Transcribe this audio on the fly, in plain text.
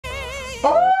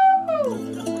Oh!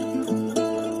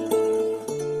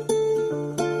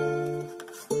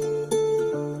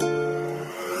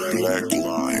 Black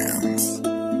Lions.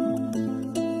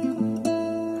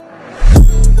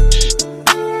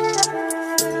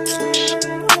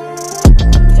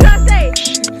 Should I say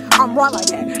I'm wrong like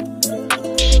that?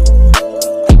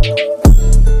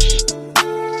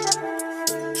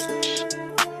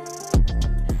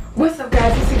 What's up,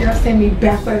 guys? It's your girl Sammy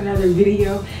back with another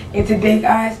video, and today,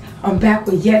 guys, I'm back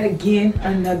with yet again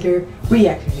another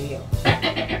reaction video.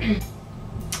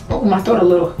 Oh, my throat a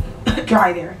little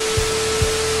dry there.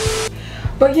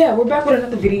 But yeah, we're back with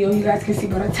another video. You guys can see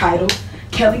by the title,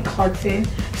 Kelly Clarkson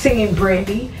singing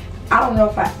Brandy. I don't know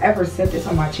if I ever said this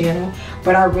on my channel,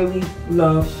 but I really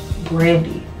love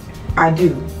Brandy. I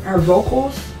do. Her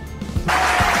vocals,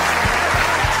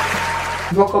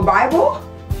 vocal Bible.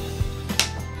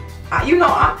 You know,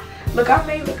 I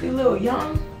may look a little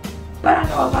young, but I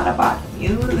know a lot about the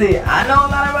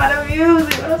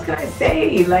music. What else can I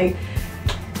say? Like,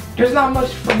 there's not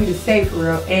much for me to say for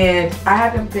real. And I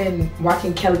haven't been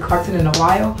watching Kelly Clarkson in a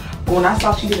while, but when I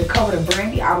saw she did a cover to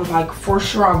Brandy, I was like, for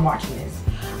sure I'm watching this.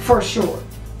 For sure.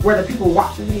 Whether people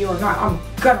watch the video or not, I'm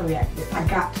gonna react to this. I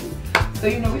got to. So,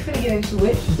 you know, we finna get into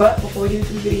it. But before we get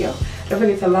into the video, don't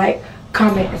forget to like,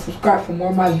 comment, and subscribe for more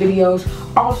of my videos.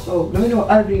 Also, let me know what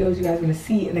other videos you guys want to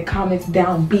see in the comments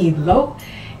down below.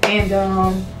 And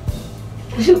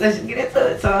shoot, let's just get into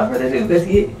it. So without further ado, let's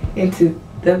get into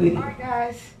the video. Alright,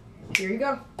 guys, here you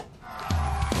go.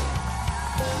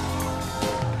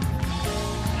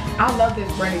 I love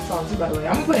this Brandy song too, by the way.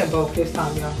 I'm gonna put in both this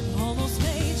time, y'all.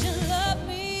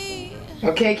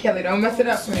 Okay, Kelly, don't mess it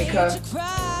up for me, cuz.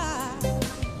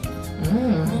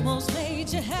 Almost made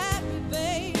you happy,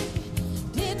 babe.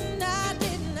 Didn't I?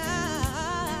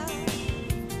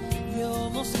 You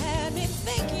almost had me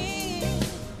thinking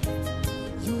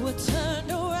you were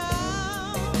turned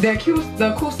around.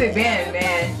 The acoustic band,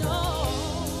 man.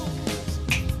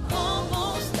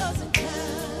 Almost doesn't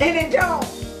count. And it don't.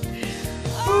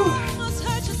 Almost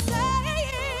heard you say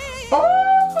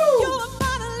you were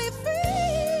finally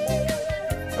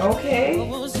free. Okay.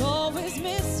 What was always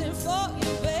missing for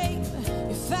you, babe?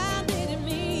 You found it in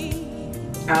me.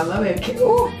 I love it.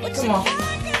 Ooh, come on.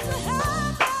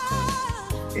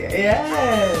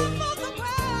 Yes.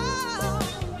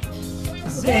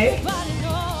 Okay.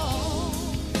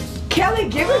 Kelly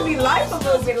giving me life a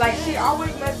little bit. Like, she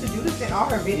always meant to do this in all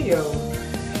her videos.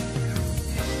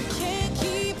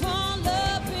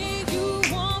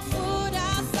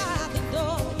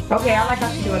 Okay, I like how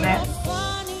she's doing that.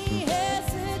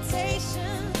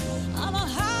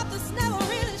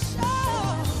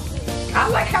 I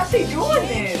like how she's doing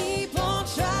this.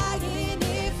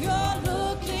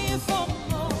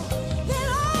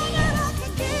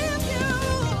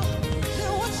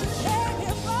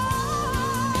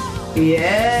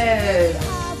 Yes.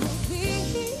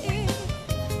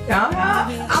 I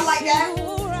like that.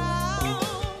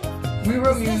 We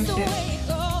were musicians.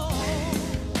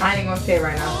 I ain't gonna say it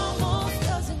right now.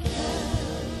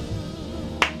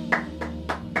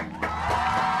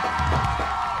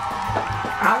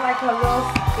 I like her little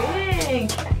spin.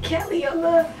 Kelly, your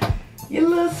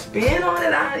little spin on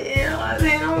it. You know what I'm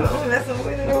saying? I'm messing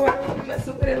with it or whatever. I'm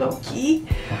messing with it low key.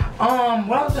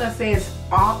 What I was gonna say is,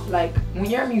 like, when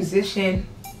you're a musician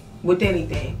with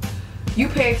anything, you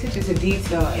pay attention to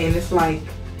detail, and it's like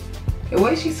the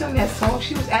way she sung that song,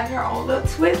 she was adding her own little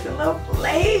twist and little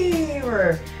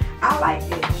flavor. I like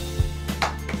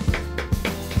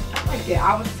it.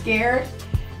 I was scared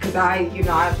because I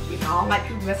don't like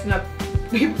people messing up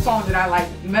people's songs that I like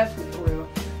mess with for real.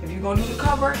 If you're gonna do the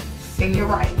cover, sing it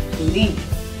right, please.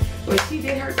 But she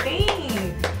did her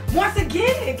thing. Once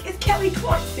again, it's Kelly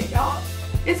Clarkson, y'all.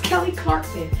 It's Kelly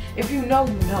Clarkson. If you know,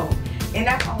 you know. And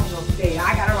that's all I'm gonna say.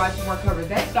 I gotta watch more covers.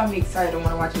 That got me excited. I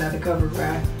wanna watch another cover,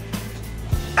 bruh.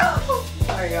 Oh,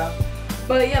 sorry, y'all.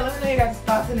 But yeah, let me know your guys'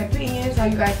 thoughts and opinions. How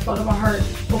you guys felt about her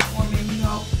performing, you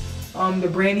know. The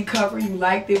Brandy cover, you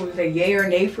liked it. Was it a yay or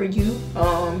nay for you?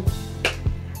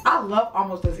 I love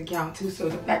Almost Doesn't Count too. So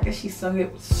the fact that she sung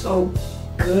it was so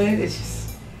good. It's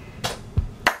just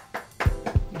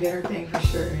did her thing for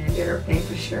sure, man. Did her thing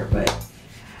for sure. But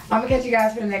I'm gonna catch you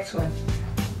guys for the next one.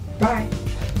 Bye.